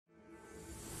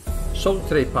Soldier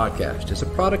Today podcast is a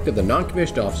product of the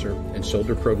Non-Commissioned Officer and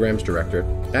Soldier Programs Directorate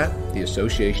at the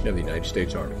Association of the United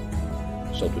States Army.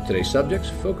 Soldier Today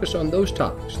subjects focus on those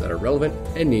topics that are relevant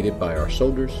and needed by our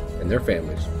soldiers and their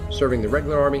families serving the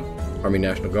regular Army, Army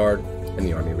National Guard, and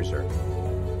the Army Reserve.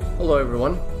 Hello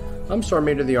everyone, I'm Sergeant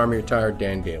Major of the Army Retired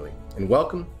Dan Dailey, and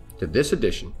welcome to this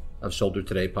edition of Soldier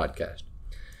Today podcast.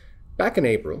 Back in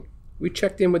April, we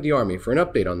checked in with the Army for an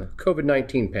update on the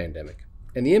COVID-19 pandemic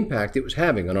and the impact it was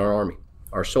having on our Army,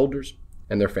 our soldiers,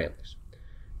 and their families.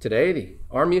 Today, the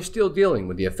Army is still dealing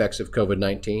with the effects of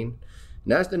COVID-19,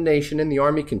 and as the nation and the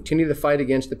Army continue to fight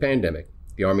against the pandemic,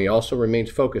 the Army also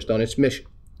remains focused on its mission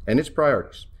and its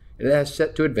priorities, and it has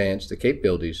set to advance the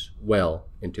capabilities well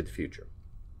into the future.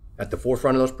 At the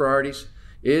forefront of those priorities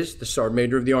is the Sergeant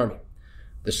Major of the Army.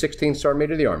 The 16th Sergeant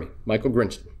Major of the Army, Michael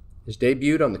Grinston, is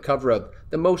debuted on the cover of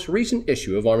the most recent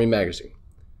issue of Army magazine.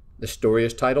 The story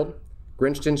is titled,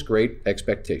 Grinston's Great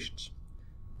Expectations.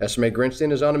 SMA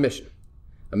Grinston is on a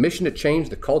mission to change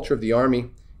the culture of the Army,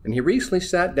 and he recently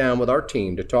sat down with our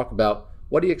team to talk about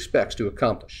what he expects to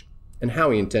accomplish and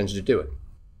how he intends to do it.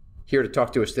 Here to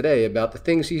talk to us today about the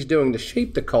things he's doing to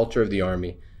shape the culture of the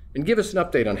Army and give us an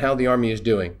update on how the Army is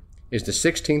doing is the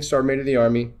 16th Sergeant Major of the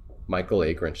Army, Michael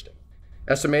A. Grinston.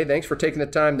 SMA, thanks for taking the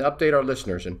time to update our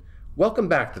listeners, and welcome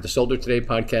back to the Soldier Today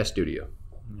podcast studio.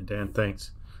 Dan, thanks.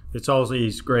 It's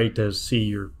always great to see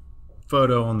your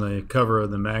photo on the cover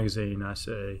of the magazine. I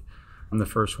say I'm the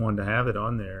first one to have it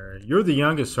on there. You're the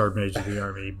youngest Sergeant Major of the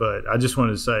Army, but I just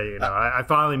wanted to say, I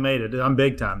finally made it. I'm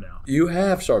big time now. You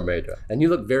have, Sergeant Major, and you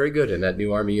look very good in that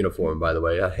new Army uniform, by the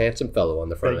way. A handsome fellow on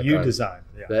the front of the car. You designed,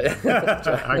 yeah.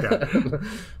 I got it.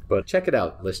 But check it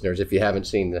out, listeners, if you haven't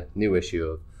seen the new issue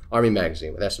of Army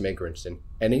Magazine with SMA Grinston.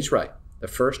 And he's right. The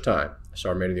first time a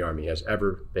Sergeant Major of the Army has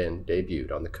ever been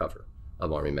debuted on the cover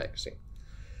of Army Magazine.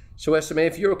 So SMA,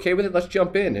 if you're okay with it, let's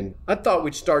jump in. And I thought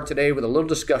we'd start today with a little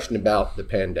discussion about the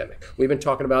pandemic. We've been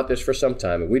talking about this for some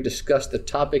time, and we discussed the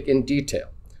topic in detail.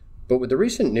 But with the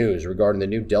recent news regarding the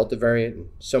new Delta variant and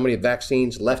so many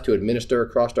vaccines left to administer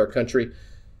across our country,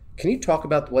 can you talk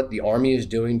about what the Army is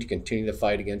doing to continue to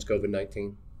fight against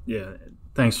COVID-19? Yeah,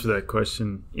 thanks for that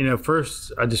question.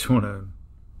 First, I just want to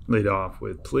lead off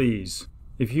with, please,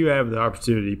 if you have the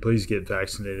opportunity, please get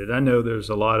vaccinated. I know there's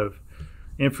a lot of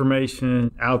information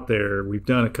out there. We've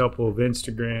done a couple of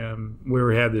Instagram where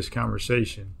we had this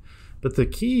conversation. But the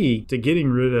key to getting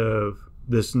rid of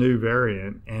this new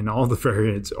variant and all the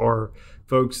variants are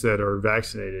folks that are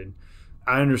vaccinated.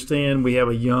 I understand we have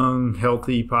a young,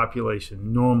 healthy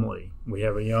population. Normally, we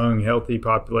have a young, healthy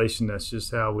population. That's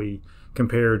just how we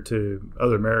compare to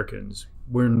other Americans.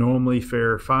 We're normally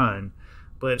fair, fine.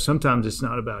 But sometimes it's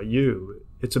not about you.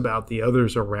 It's about the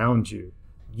others around you.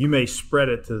 You may spread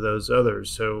it to those others.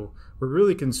 So we're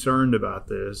really concerned about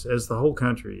this, as the whole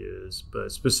country is.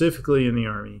 But specifically in the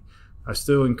Army, I'm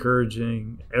still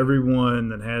encouraging everyone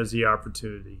that has the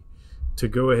opportunity to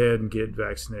go ahead and get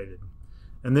vaccinated.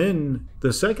 And then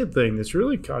the second thing that's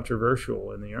really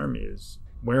controversial in the Army is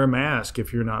wear a mask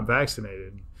if you're not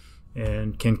vaccinated.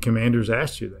 And can commanders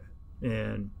ask you that?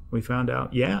 And we found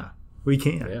out, yeah, we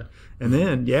can. Yeah. And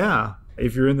then,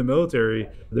 if you're in the military,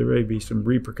 there may be some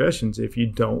repercussions if you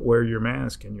don't wear your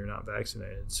mask and you're not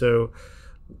vaccinated. So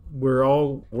we're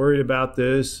all worried about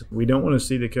this. We don't want to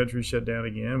see the country shut down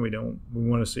again. We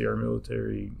want to see our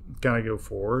military kind of go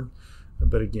forward.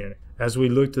 But again, as we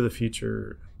look to the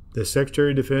future, the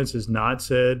Secretary of Defense has not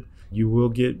said you will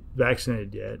get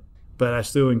vaccinated yet, but I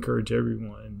still encourage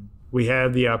everyone. We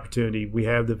have the opportunity, we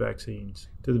have the vaccines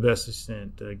to the best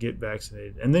extent to get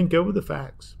vaccinated, and then go with the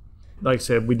facts. Like I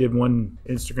said, we did one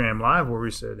Instagram Live where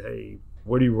we said, hey,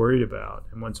 what are you worried about?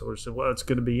 And one soldier said, well, it's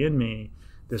going to be in me,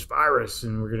 this virus,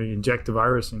 and we're going to inject the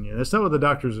virus in you. That's not what the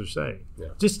doctors are saying. Yeah.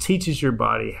 It just teaches your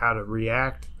body how to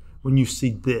react when you see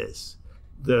this.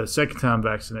 The second time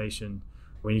vaccination,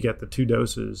 when you get the 2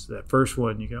 doses, that first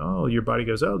one, you go, your body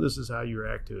goes, this is how you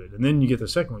react to it. And then you get the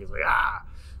second one, it's like,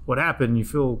 what happened? You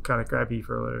feel kind of crappy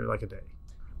for like a day.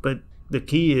 But the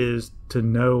key is to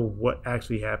know what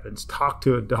actually happens. Talk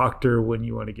to a doctor when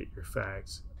you want to get your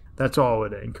facts. That's all I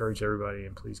would encourage everybody,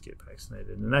 and please get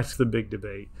vaccinated. And that's the big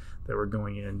debate that we're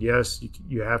going in. Yes,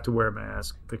 you have to wear a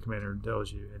mask, the commander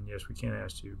tells you, and yes, we can't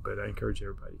ask you, but I encourage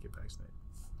everybody to get vaccinated.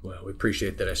 Well, we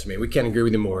appreciate that, SMA. We can't agree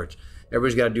with you more.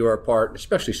 Everybody's got to do our part,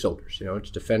 especially soldiers.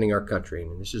 It's defending our country,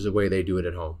 and this is the way they do it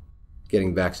at home,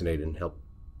 getting vaccinated and help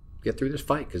get through this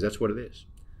fight, because that's what it is.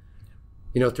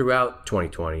 Throughout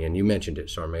 2020, and you mentioned it,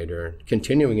 Sergeant Major,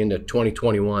 continuing into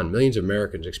 2021, millions of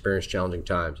Americans experienced challenging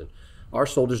times, and our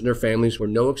soldiers and their families were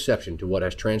no exception to what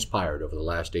has transpired over the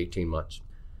last 18 months.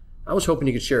 I was hoping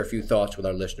you could share a few thoughts with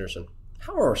our listeners on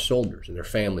How are our soldiers and their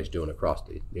families doing across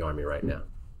the Army right now?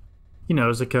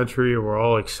 As a country, we're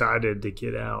all excited to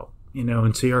get out,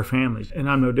 and see our families. And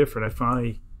I'm no different. I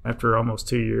finally, after almost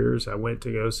 2 years, I went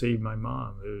to go see my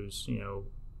mom, who's,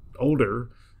 older.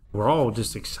 We're all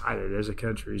just excited as a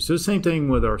country. So the same thing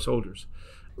with our soldiers.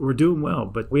 We're doing well,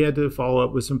 but we had to follow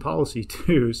up with some policy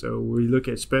too. So we look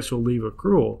at special leave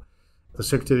accrual. The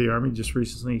Secretary of the Army just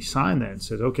recently signed that and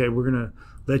said, okay, we're going to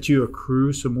let you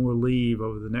accrue some more leave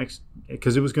over the next,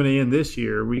 because it was going to end this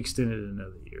year. We extended it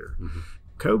another year. Mm-hmm.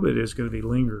 COVID is going to be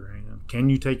lingering. Can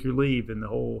you take your leave and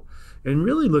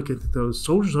really look at those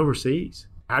soldiers overseas?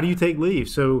 How do you take leave?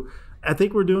 So I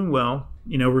think we're doing well.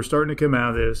 We're starting to come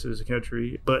out of this as a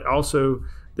country, but also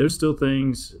there's still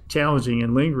things challenging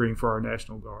and lingering for our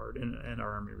National Guard and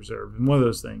our Army Reserve. And one of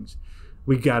those things,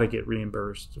 we got to get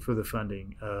reimbursed for the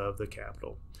funding of the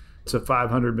Capitol. It's a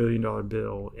 $500 million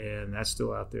bill, and that's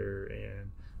still out there,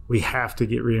 and we have to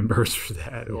get reimbursed for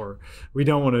that, or we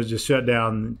don't want to just shut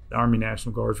down the Army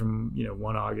National Guard from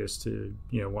 1 August to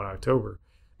 1 October.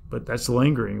 But that's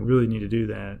lingering. We really need to do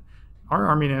that. Our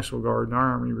Army National Guard and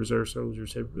our Army Reserve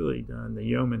soldiers have really done the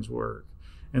yeoman's work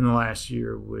in the last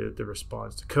year with the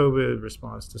response to COVID,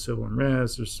 response to civil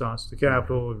unrest, response to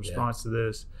Capitol, response to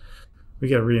this. We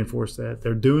got to reinforce that.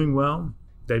 They're doing well.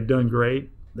 They've done great.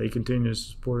 They continue to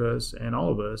support us and all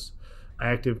of us,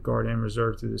 active Guard and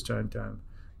Reserve, through this trying time.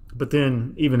 But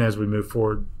then, even as we move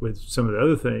forward with some of the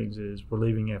other things, is we're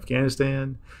leaving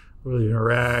Afghanistan, we're leaving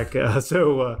Iraq.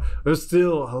 So there's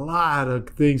still a lot of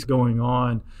things going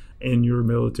on in your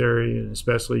military, and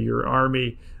especially your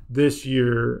Army. This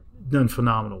year, done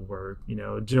phenomenal work.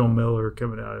 General Miller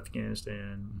coming out of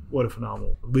Afghanistan, what a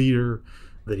phenomenal leader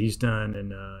that he's done,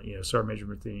 and Sergeant Major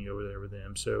Matheny over there with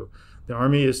them. So the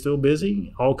Army is still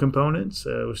busy, all components.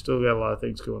 We've still got a lot of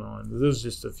things going on. Those are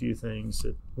just a few things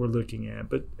that we're looking at,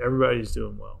 but everybody's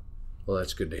doing well. Well,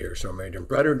 that's good to hear, Sergeant Major.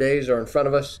 Brighter days are in front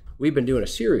of us. We've been doing a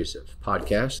series of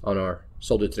podcasts on our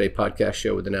Soldier Today podcast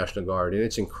show with the National Guard, and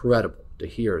it's incredible to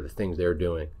hear the things they're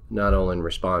doing, not only in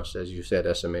response, as you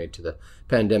said, SMA, to the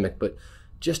pandemic, but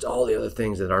just all the other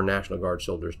things that our National Guard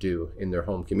soldiers do in their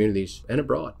home communities and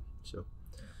abroad. So,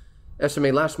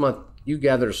 SMA, last month, you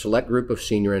gathered a select group of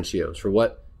senior NCOs for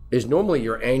what is normally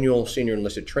your annual Senior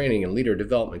Enlisted Training and Leader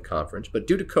Development Conference, but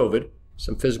due to COVID,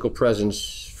 some physical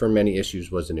presence for many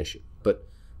issues was an issue. But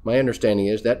my understanding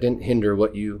is that didn't hinder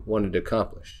what you wanted to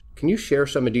accomplish. Can you share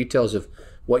some of the details of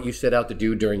what you set out to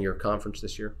do during your conference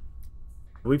this year?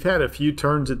 We've had a few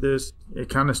turns at this. It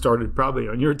kind of started probably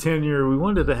on your tenure. We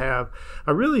wanted to have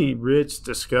a really rich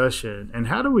discussion, and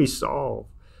how do we solve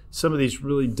some of these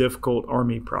really difficult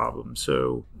Army problems.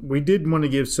 So we did want to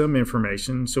give some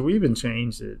information, so we even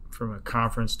changed it from a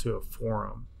conference to a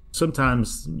forum.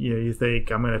 Sometimes you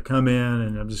think, I'm going to come in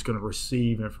and I'm just going to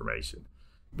receive information.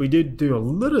 We did do a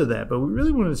little of that, but we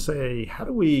really wanted to say, how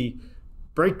do we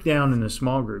break down into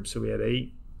small groups? So we had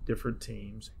 8 different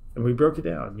teams, and we broke it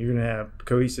down. You're going to have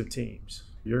cohesive teams.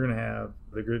 You're going to have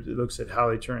the group that looks at how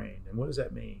they train. And what does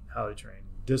that mean, how they train?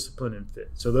 Discipline and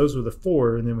fit. So those were the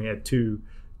 4, and then we had 2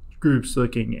 groups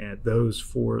looking at those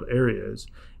 4 areas.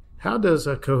 How does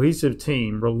a cohesive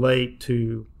team relate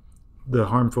to the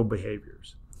harmful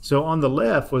behaviors? So on the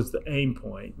left was the aim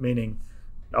point, meaning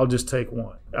I'll just take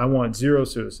one. I want 0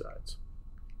 suicides.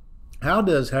 How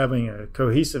does having a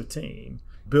cohesive team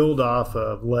build off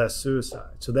of less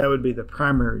suicide? So that would be the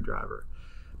primary driver.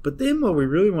 But then what we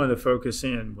really wanted to focus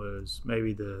in was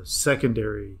maybe the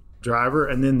secondary driver,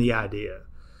 and then the idea.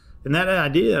 And that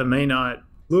idea may not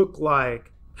look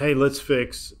like, hey, let's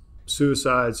fix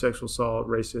suicide, sexual assault,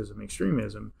 racism,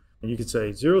 extremism. And you could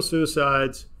say 0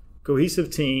 suicides,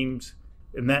 cohesive teams.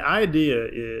 And that idea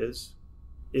is,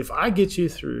 if I get you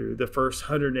through the first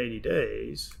 180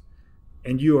 days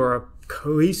and you are a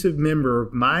cohesive member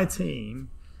of my team,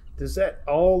 does that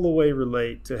all the way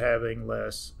relate to having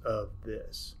less of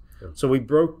this? Yeah. So we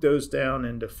broke those down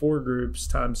into 4 groups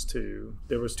times 2.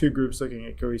 There was 2 groups looking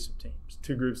at cohesive teams,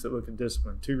 2 groups that look at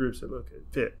discipline, 2 groups that look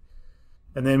at fit.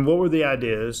 And then what were the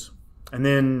ideas? And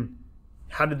then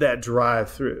how did that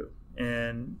drive through?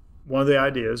 And one of the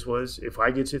ideas was, if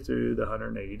I get you through the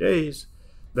 180 days,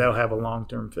 that'll have a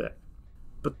long-term effect.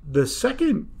 But the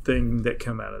second thing that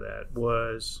came out of that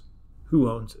was, who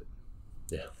owns it?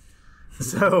 Yeah.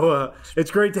 So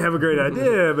it's great to have a great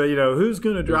idea, but who's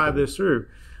going to drive this through?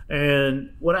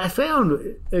 And what I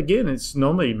found, again, it's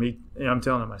normally me, I'm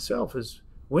telling it myself, is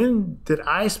when did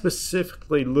I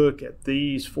specifically look at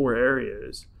these 4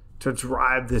 areas to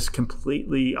drive this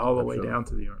completely all the way down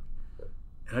to the Army?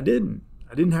 And I didn't.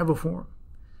 I didn't have a forum.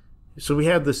 So we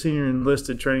have the Senior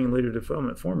Enlisted Training and Leader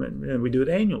Development Forum, and we do it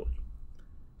annually.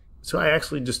 So I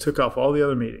actually just took off all the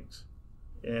other meetings.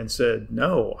 and said,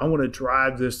 no, I want to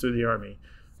drive this through the Army.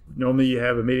 Normally you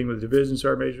have a meeting with division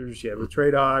sergeant majors, you have a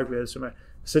trade arc, we have somebody.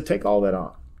 I said, take all that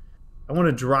on. I want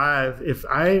to drive. If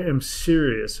I am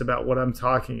serious about what I'm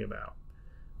talking about,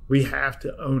 we have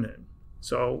to own it.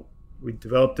 So we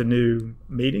developed a new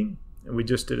meeting, and we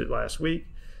just did it last week,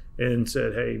 and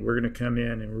said, hey, we're going to come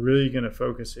in and we're really going to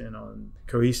focus in on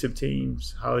cohesive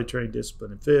teams, highly trained,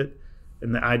 disciplined, and fit.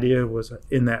 And the idea was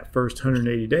in that first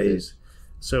 180 days.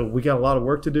 So we got a lot of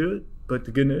work to do it, but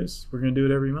the good news, we're going to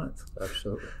do it every month.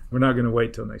 Absolutely. We're not going to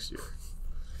wait till next year.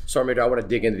 Sergeant Major, I want to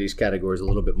dig into these categories a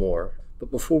little bit more. But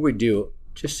before we do,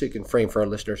 just so you can frame for our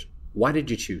listeners, why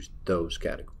did you choose those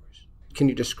categories? Can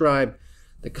you describe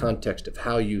the context of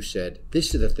how you said,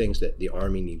 these are the things that the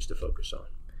Army needs to focus on?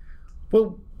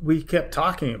 Well, we kept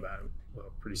talking about it.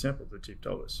 Well, pretty simple. The chief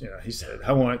told us, he said,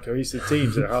 I want cohesive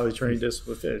teams that are highly trained,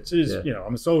 disciplined, fit. It's just,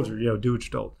 I'm a soldier, do what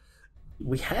you're told.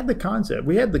 We had the concept.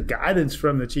 We had the guidance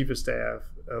from the chief of staff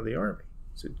of the Army.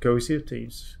 So cohesive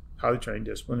teams, highly trained,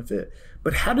 disciplined, and fit.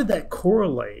 But how did that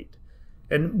correlate?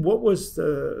 And what was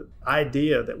the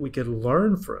idea that we could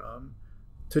learn from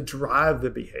to drive the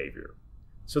behavior?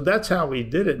 So that's how we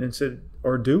did it and said,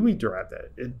 or do we drive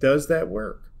that? Does that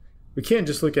work? We can't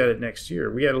just look at it next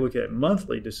year. We got to look at it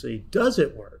monthly to see, does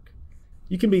it work?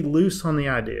 You can be loose on the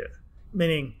idea,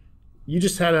 meaning you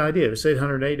just had an idea. It's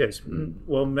 808 days.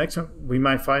 Well, next time we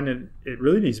might find that it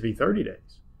really needs to be 30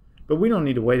 days. But we don't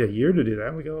need to wait a year to do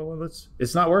that. We go, well,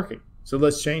 it's not working, so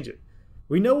let's change it.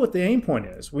 We know what the aim point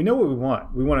is. We know what we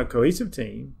want. We want a cohesive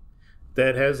team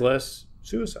that has less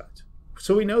suicides.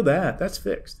 So we know that. That's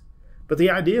fixed. But the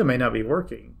idea may not be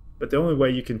working. But the only way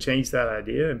you can change that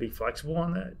idea and be flexible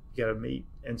on that, you got to meet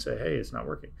and say, hey, it's not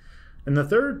working. And the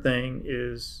third thing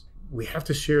is we have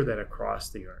to share that across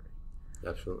the Army.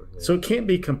 Absolutely. Yeah. So it can't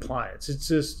be compliance. It's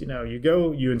just, you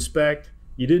go, you inspect,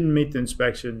 you didn't meet the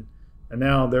inspection, and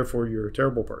now, therefore, you're a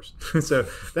terrible person. So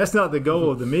that's not the goal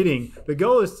of the meeting. The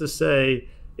goal is to say,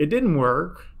 it didn't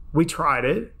work. We tried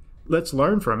it. Let's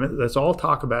learn from it. Let's all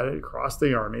talk about it across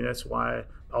the Army. That's why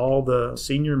all the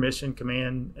senior mission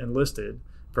command enlisted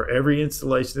for every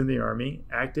installation in the Army,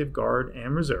 active, guard,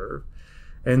 and reserve,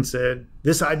 and said,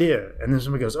 this idea. And then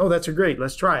somebody goes, oh, that's great,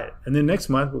 let's try it. And then next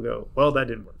month we'll go, well, that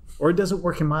didn't work. Or it doesn't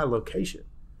work in my location.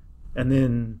 And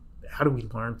then how do we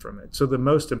learn from it? So the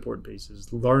most important piece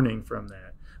is learning from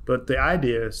that. But the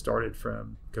idea started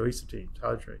from cohesive teams,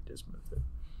 highly trained, disciplined.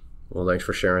 Well, thanks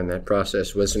for sharing that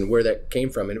process, listen, where that came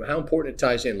from and how important it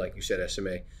ties in, like you said,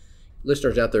 SMA.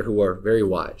 Listeners out there who are very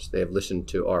wise, they have listened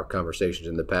to our conversations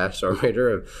in the past, Sergeant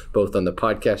Major, both on the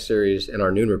podcast series and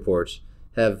our noon reports,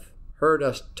 have heard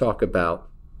us talk about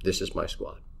This Is My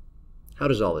Squad. How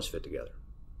does all this fit together?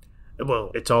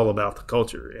 Well, it's all about the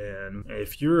culture. And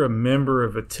if you're a member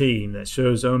of a team that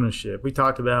shows ownership, we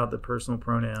talked about the personal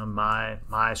pronoun,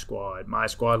 my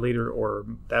squad leader, or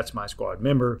that's my squad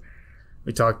member.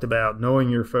 We talked about knowing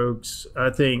your folks. I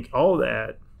think all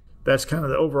that, that's kind of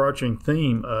the overarching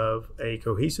theme of a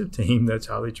cohesive team that's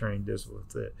highly trained,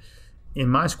 disciplined, fit. In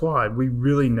my squad, we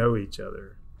really know each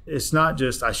other. It's not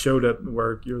just I showed up at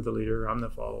work, you're the leader, I'm the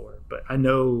follower, but I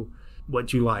know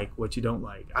what you like, what you don't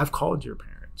like. I've called your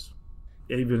parents.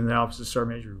 Even in the office of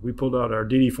Sergeant Major, we pulled out our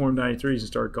DD Form 93s and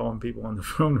started calling people on the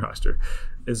phone roster.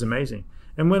 It's amazing.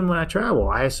 And when I travel,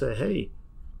 I say, hey,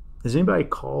 has anybody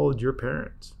called your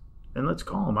parents? And let's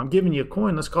call them. I'm giving you a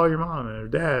coin. Let's call your mom and her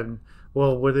dad.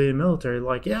 Well, were they in the military?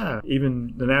 Like, yeah.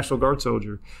 Even the National Guard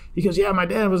soldier. He goes, yeah, my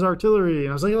dad was artillery. And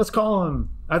I was like, let's call him.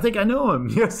 I think I know him.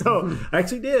 Yeah, so I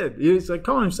actually did. He's like,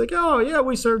 call him. He's like, oh, yeah,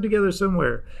 we served together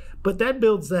somewhere. But that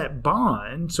builds that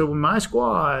bond. So in my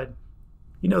squad,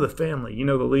 you know the family, you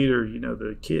know the leader, you know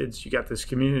the kids, you got this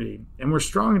community. And we're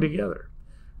strong together.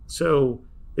 So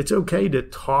it's okay to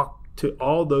talk to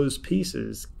all those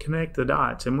pieces, connect the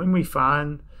dots. And when we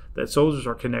find that soldiers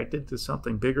are connected to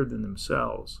something bigger than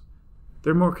themselves,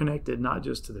 they're more connected not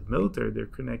just to the military, they're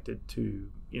connected to,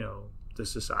 the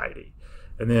society.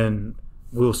 And then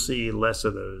we'll see less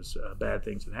of those bad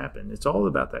things that happen. It's all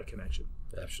about that connection.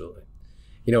 Absolutely.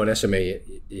 In SMA,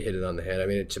 you hit it on the head. I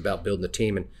mean, it's about building a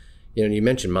team. And, you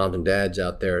mentioned moms and dads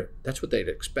out there. That's what they'd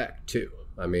expect, too.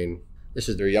 I mean, this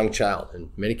is their young child.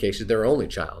 In many cases, their only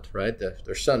child, right?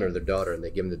 Their son or their daughter, and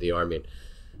they give them to the Army. And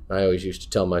I always used to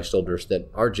tell my soldiers that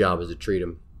our job is to treat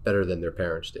them better than their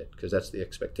parents did, because that's the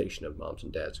expectation of moms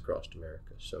and dads across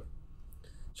America. So,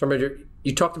 Sergeant Major,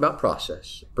 you talked about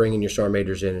process, bringing your Sergeant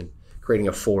Majors in and creating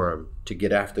a forum to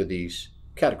get after these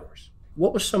categories.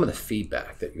 What was some of the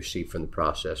feedback that you received from the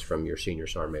process from your senior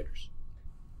Sergeant Majors?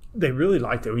 They really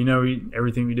liked it.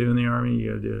 Everything we do in the Army,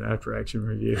 you got to do an after-action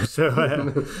review.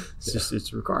 So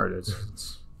it's required.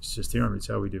 It's just the Army. It's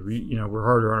how we do. We're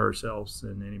harder on ourselves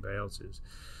than anybody else is.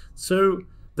 So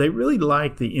they really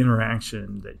liked the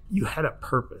interaction, that you had a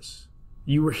purpose.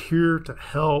 You were here to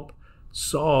help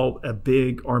solve a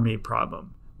big Army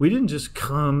problem. We didn't just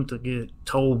come to get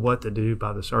told what to do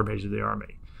by the Sergeant Major of the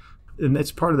Army. And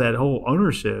that's part of that whole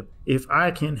ownership. If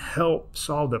I can help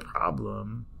solve the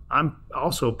problem, I'm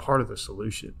also part of the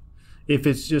solution. If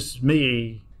it's just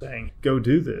me saying, go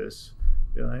do this,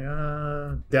 you're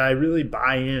like, did I really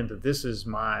buy into this is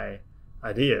my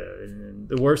idea? And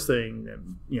the worst thing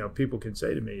that people can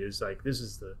say to me is like, this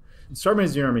is the Sergeant Major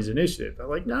of the Army's initiative. I'm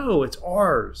like, no, it's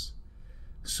ours.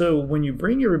 So when you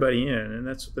bring everybody in, and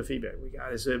that's the feedback we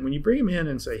got, is that when you bring them in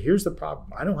and say, here's the problem,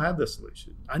 I don't have the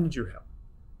solution, I need your help.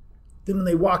 Then when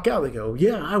they walk out, they go,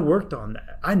 yeah, I worked on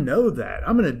that. I know that.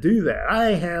 I'm going to do that.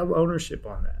 I have ownership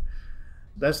on that.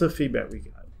 That's the feedback we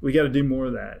got. We got to do more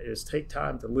of that, is take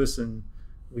time to listen.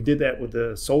 We did that with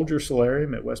the soldier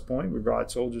solarium at West Point. We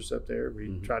brought soldiers up there.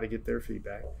 We tried to get their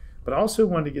feedback. But I also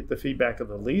wanted to get the feedback of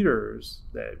the leaders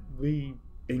that we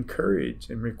encourage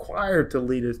and required to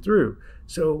lead us through.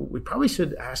 So we probably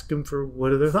should ask them for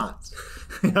what are their thoughts.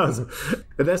 And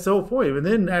that's the whole point. And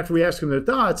then after we ask them their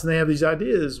thoughts and they have these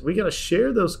ideas, we got to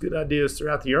share those good ideas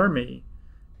throughout the Army.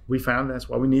 We found that's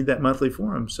why we need that monthly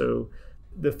forum. So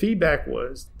the feedback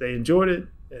was they enjoyed it.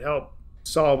 It helped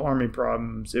solve Army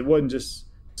problems. It wasn't just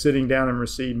sitting down in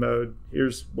receive mode.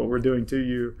 Here's what we're doing to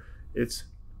you. It's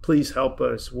please help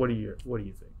us. What do you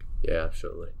think? Yeah,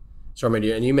 absolutely. So, and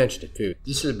you mentioned it too.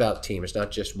 This is about team. It's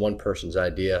not just one person's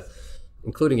idea,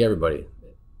 including everybody.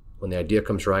 When the idea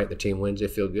comes right, the team wins, they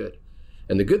feel good.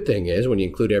 And the good thing is when you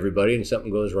include everybody and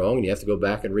something goes wrong and you have to go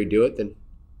back and redo it, then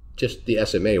just the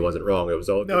SMA wasn't wrong. It was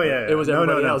all it was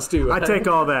everybody else too. I take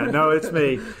all that. No, it's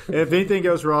me. If anything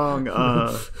goes wrong,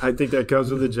 I think that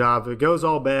goes with the job. If it goes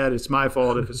all bad, it's my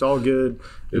fault. If it's all good,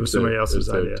 it was somebody else's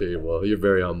idea. Team. Well, you're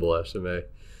very humble, SMA.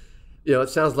 It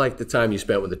sounds like the time you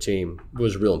spent with the team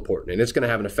was real important, and it's going to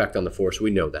have an effect on the force.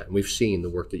 We know that, and we've seen the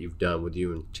work that you've done with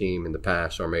you and the team in the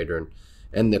past, Sergeant Major,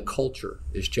 and the culture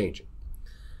is changing.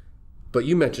 But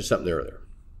you mentioned something earlier.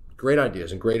 Great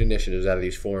ideas and great initiatives out of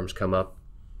these forums come up,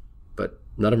 but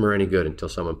none of them are any good until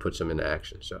someone puts them into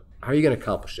action. So how are you going to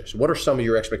accomplish this? What are some of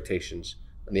your expectations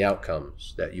and the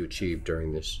outcomes that you achieved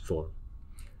during this forum?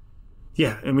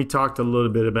 Yeah, and we talked a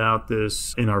little bit about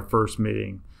this in our first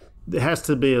meeting. There has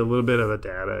to be a little bit of a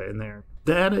data in there.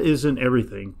 Data isn't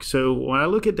everything. So when I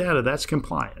look at data, that's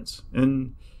compliance.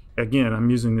 And again,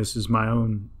 I'm using this as my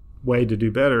own way to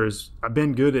do better, is I've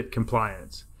been good at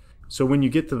compliance. So when you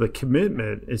get to the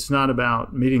commitment, it's not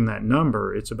about meeting that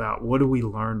number. It's about what do we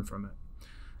learn from it?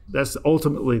 That's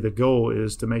ultimately the goal,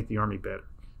 is to make the Army better.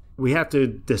 We have to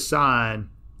decide,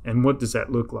 and what does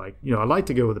that look like? I like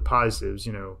to go with the positives.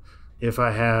 If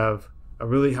I have a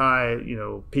really high,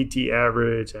 PT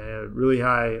average, I have really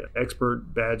high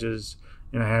expert badges,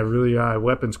 and I have really high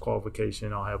weapons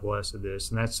qualification, I'll have less of this.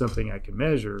 And that's something I can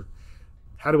measure.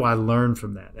 How do I learn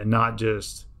from that and not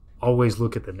just always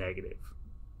look at the negative?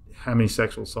 How many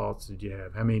sexual assaults did you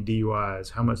have? How many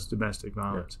DUIs? How much domestic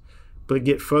violence? Yeah. But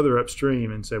get further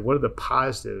upstream and say, what are the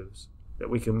positives that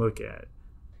we can look at?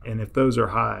 And if those are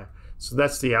high, so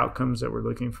that's the outcomes that we're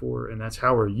looking for, and that's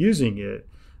how we're using it.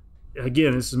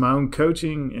 Again, this is my own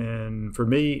coaching, and for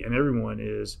me and everyone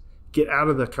is get out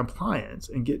of the compliance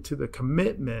and get to the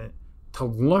commitment to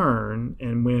learn.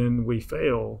 And when we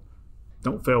fail,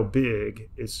 don't fail big.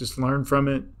 It's just learn from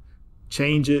it,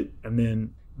 change it, and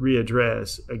then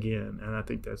readdress again. And I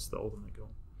think that's the ultimate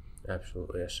goal.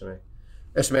 Absolutely, SMA.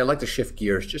 SMA, I'd like to shift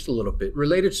gears just a little bit.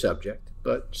 Related subject,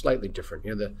 but slightly different.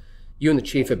 You and the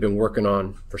chief have been working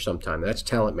on for some time. That's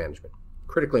talent management.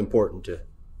 Critically important to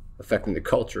affecting the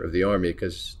culture of the Army,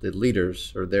 because the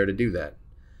leaders are there to do that.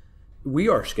 We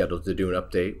are scheduled to do an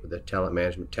update with the Talent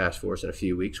Management Task Force in a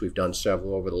few weeks. We've done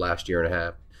several over the last year and a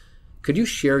half. Could you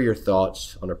share your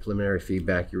thoughts on the preliminary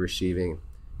feedback you're receiving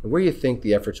and where you think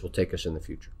the efforts will take us in the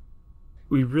future?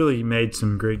 We really made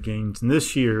some great gains. And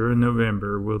this year in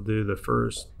November, we'll do the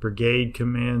first Brigade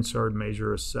Command Sergeant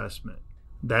Major assessment.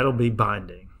 That'll be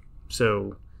binding.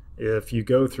 So if you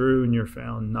go through and you're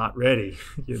found not ready,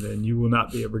 then you will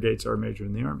not be a Brigade Sergeant Major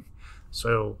in the Army.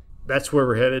 So that's where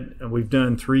we're headed. And we've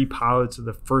done 3 pilots of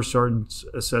the first Sergeant's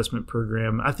Assessment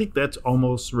Program. I think that's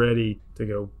almost ready to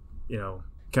go,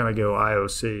 kind of go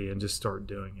AUSA and just start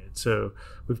doing it. So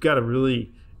we've got a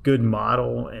really good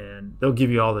model, and they'll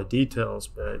give you all the details.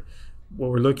 But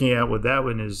what we're looking at with that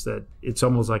one is that it's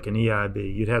almost like an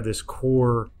EIB. You'd have this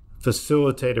core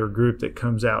facilitator group that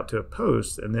comes out to a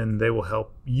post, and then they will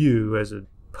help you as a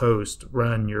post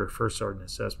run your first sergeant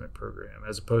assessment program,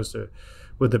 as opposed to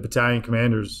with the battalion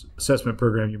commander's assessment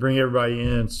program, you bring everybody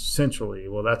in centrally.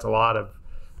 Well, that's a lot of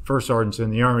first sergeants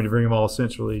in the Army to bring them all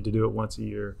centrally to do it once a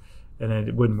year, and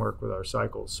it wouldn't work with our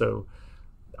cycles. So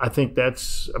I think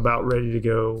that's about ready to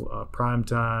go prime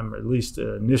time, or at least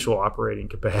initial operating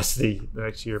capacity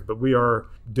next year. But we are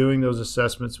doing those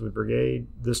assessments with brigade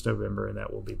this November, and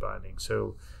that will be binding.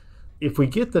 So if we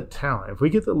get the talent, if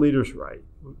we get the leaders right,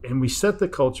 and we set the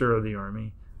culture of the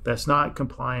Army, that's not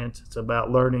compliance, it's about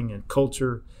learning and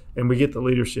culture, and we get the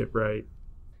leadership right,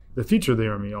 the future of the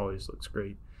Army always looks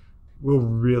great. Will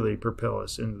really propel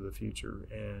us into the future.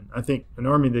 And I think an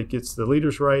Army that gets the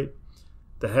leaders right,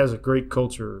 that has a great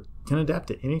culture, can adapt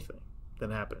to anything that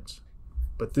happens.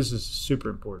 But this is super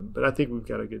important. But I think we've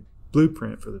got a good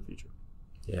blueprint for the future.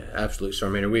 Yeah, absolutely,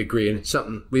 Sergeant. We agree. And it's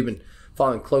something we've been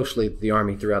following closely the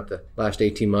Army throughout the last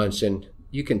 18 months. And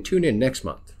you can tune in next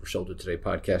month for Soldier Today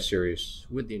podcast series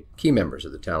with the key members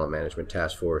of the Talent Management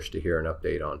Task Force to hear an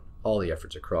update on all the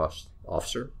efforts across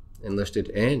officer, enlisted,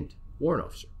 and warrant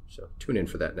officer. So tune in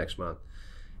for that next month.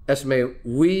 SMA,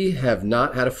 we have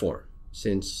not had a forum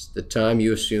since the time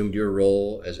you assumed your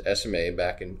role as SMA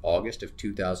back in August of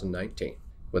 2019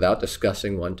 without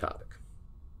discussing one topic,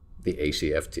 the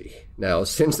ACFT. Now,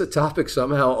 since the topic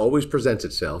somehow always presents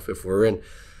itself, if we're in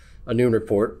a noon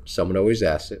report, someone always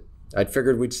asks it, I'd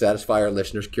figured we'd satisfy our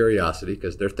listeners' curiosity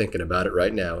because they're thinking about it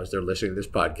right now as they're listening to this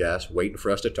podcast, waiting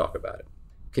for us to talk about it.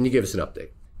 Can you give us an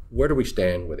update? Where do we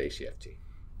stand with ACFT?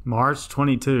 March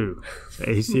 22,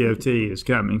 ACFT is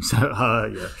coming. So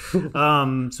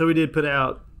we did put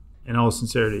out, in all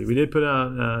sincerity, we did put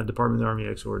out Department of the Army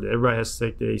Exhort. Everybody has to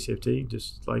take the ACFT,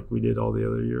 just like we did all the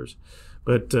other years.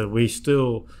 But we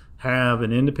still have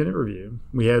an independent review.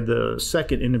 We had the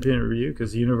second independent review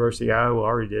because the University of Iowa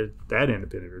already did that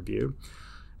independent review.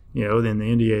 Then the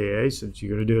NDAA said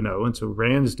you're going to do an O, and so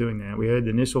RAND is doing that. We had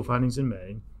the initial findings in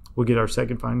May. We'll get our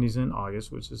second findings in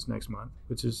August, which is next month,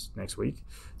 which is next week.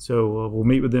 So we'll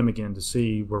meet with them again to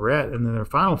see where we're at. And then their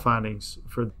final findings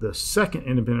for the second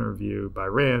independent review by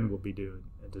RAND will be due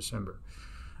in December.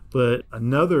 But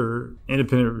another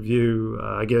independent review,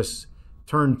 I guess,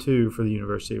 turn 2 for the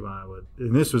University of Iowa.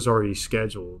 And this was already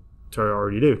scheduled to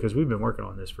already do because we've been working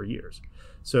on this for years.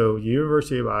 So the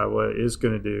University of Iowa is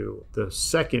going to do the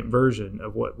second version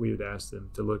of what we would ask them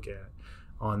to look at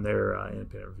on their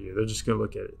independent review. They're just going to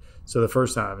look at it. So the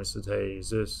first time it says, hey,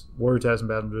 is this warrior tasks and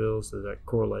battle drills? Does that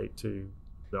correlate to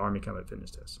the Army Combat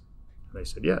Fitness Test? And they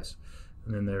said yes.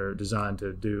 And then they're designed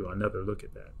to do another look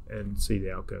at that and see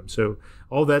the outcome. So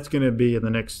all that's going to be in the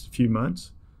next few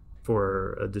months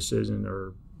for a decision,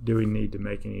 or do we need to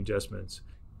make any adjustments?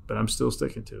 But I'm still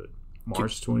sticking to it.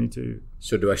 March 22.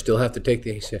 So do I still have to take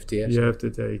the ACFT? You have to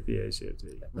take the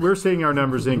ACFT. We're seeing our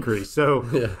numbers increase.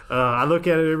 So I look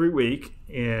at it every week,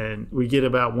 and we get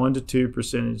about 1 to 2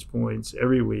 percentage points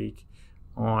every week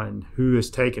on who has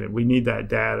taken it. We need that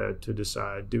data to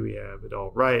decide, do we have it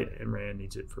all right? And RAND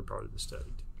needs it for part of the study.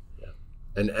 Yeah.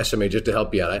 And SMA, just to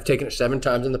help you out, I've taken it 7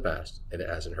 times in the past, and it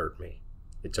hasn't hurt me.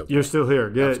 It's okay. You're still here.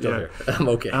 Good. I'm still here. I'm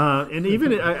okay. And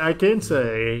even I can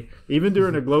say, even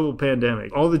during a global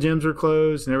pandemic, all the gyms are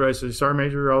closed, and everybody says, Sergeant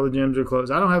Major, all the gyms are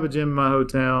closed. I don't have a gym in my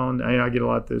hotel. I get a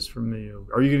lot of this from the,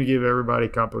 are you going to give everybody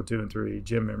Compo 2 and 3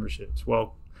 gym memberships?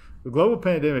 Well, the global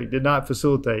pandemic did not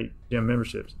facilitate gym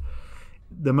memberships.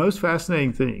 The most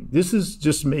fascinating thing, this is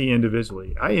just me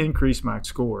individually, I increased my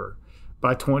score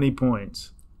by 20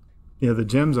 points. The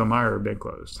gyms on my have been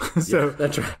closed. So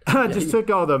that's right. I just took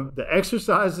all the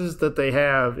exercises that they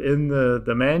have in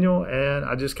the manual, and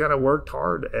I just kind of worked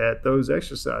hard at those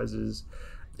exercises.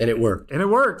 And it worked.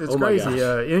 It's crazy.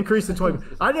 Increase in 20.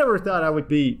 I never thought I would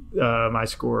beat my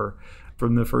score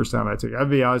from the first time I took it. I'll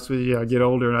be honest with you, I get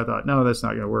older, and I thought, no, that's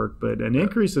not going to work. But an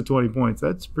increase of 20 points,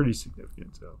 that's pretty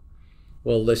significant. So.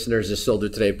 Well, listeners of Soldier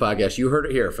Today podcast, you heard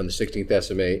it here from the 16th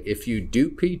SMA. If you do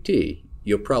PT,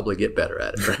 you'll probably get better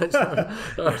at it,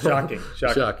 right? Shocking.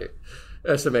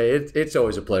 SMA, it's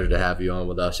always a pleasure to have you on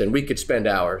with us. And we could spend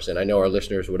hours, and I know our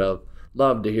listeners would have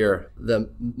loved to hear the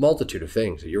multitude of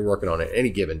things that you're working on at any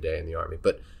given day in the Army.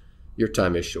 But your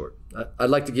time is short.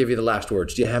 I'd like to give you the last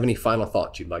words. Do you have any final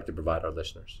thoughts you'd like to provide our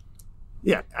listeners?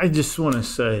 Yeah, I just want to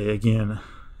say again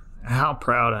how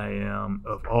proud I am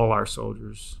of all our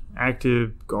soldiers,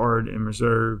 active, guard, and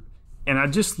reserve. And I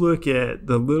just look at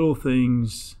the little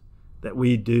things that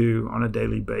we do on a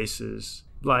daily basis,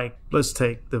 like let's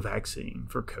take the vaccine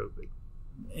for COVID.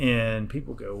 And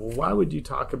people go, well, why would you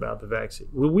talk about the vaccine?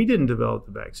 Well, we didn't develop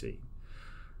the vaccine.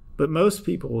 But most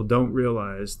people don't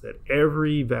realize that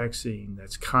every vaccine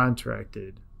that's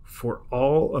contracted for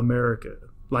all America,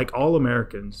 like all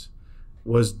Americans,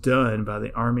 was done by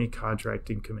the Army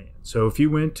Contracting Command. So if you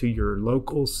went to your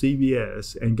local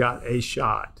CVS and got a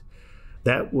shot,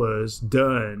 that was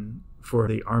done for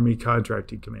the Army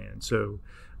Contracting Command. So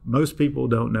most people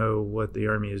don't know what the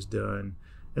Army has done.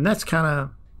 And that's kind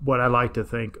of what I like to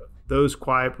think. Those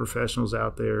quiet professionals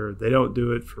out there, they don't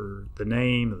do it for the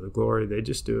name or the glory. They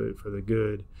just do it for the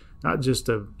good, not just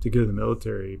of the good of the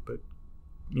military, but,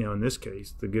 in this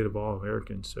case, the good of all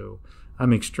Americans. So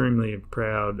I'm extremely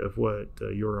proud of what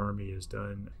your Army has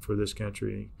done for this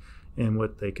country and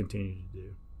what they continue to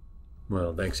do.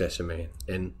 Well, thanks, SMA.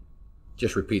 And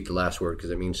just repeat the last word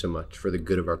because it means so much, for the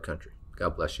good of our country.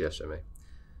 God bless you, SMA.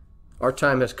 Our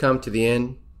time has come to the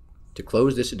end to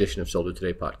close this edition of Soldier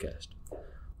Today podcast.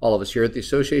 All of us here at the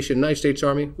Association of United States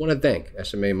Army want to thank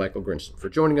SMA Michael Grinston for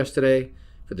joining us today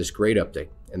for this great update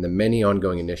and the many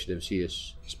ongoing initiatives he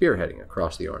is spearheading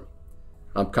across the Army.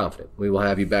 I'm confident we will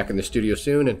have you back in the studio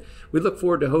soon, and we look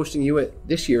forward to hosting you at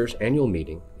this year's annual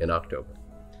meeting in October.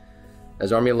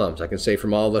 As Army alums, I can say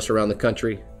from all of us around the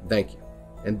country, thank you.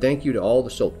 And thank you to all the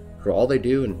soldiers for all they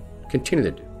do and continue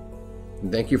to do.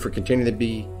 And thank you for continuing to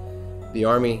be the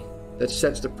Army that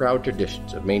sets the proud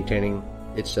traditions of maintaining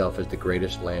itself as the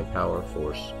greatest land power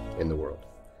force in the world.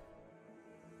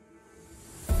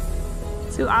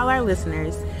 To all our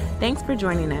listeners, thanks for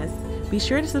joining us. Be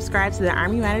sure to subscribe to the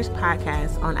Army Matters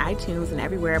podcast on iTunes and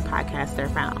everywhere podcasts are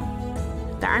found.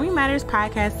 The Army Matters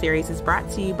podcast series is brought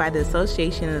to you by the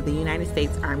Association of the United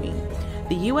States Army,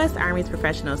 the U.S. Army's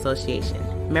professional association,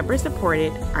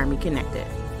 member-supported, Army-connected.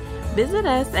 Visit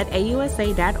us at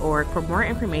AUSA.org for more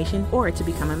information or to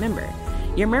become a member.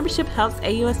 Your membership helps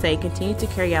AUSA continue to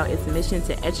carry out its mission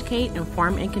to educate,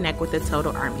 inform, and connect with the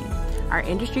total Army, our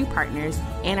industry partners,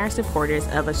 and our supporters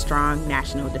of a strong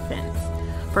national defense.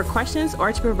 For questions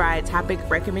or to provide topic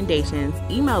recommendations,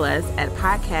 email us at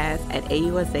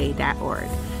podcast@ausa.org.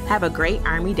 Have a great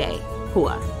Army Day.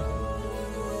 Hua.